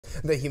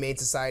The Humane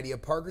Society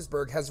of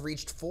Parkersburg has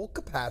reached full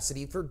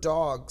capacity for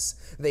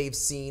dogs. They've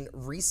seen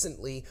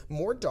recently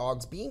more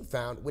dogs being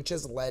found, which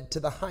has led to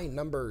the high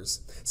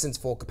numbers. Since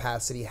full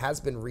capacity has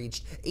been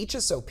reached,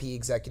 HSOP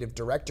Executive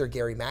Director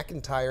Gary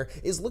McIntyre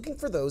is looking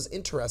for those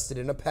interested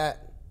in a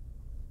pet.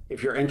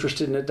 If you're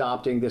interested in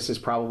adopting, this is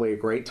probably a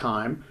great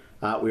time.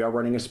 We are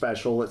running a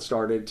special that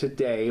started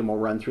today and will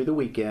run through the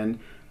weekend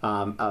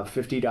of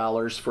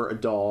 $50 for a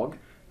dog,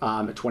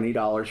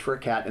 $20 for a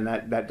cat, and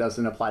that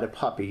doesn't apply to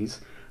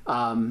puppies.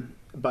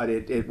 But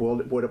it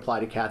would apply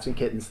to cats and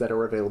kittens that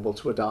are available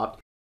to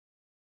adopt.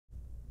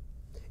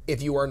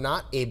 If you are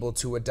not able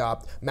to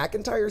adopt,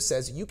 McIntyre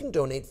says you can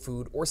donate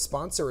food or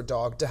sponsor a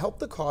dog to help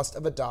the cost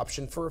of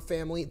adoption for a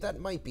family that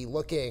might be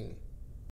looking.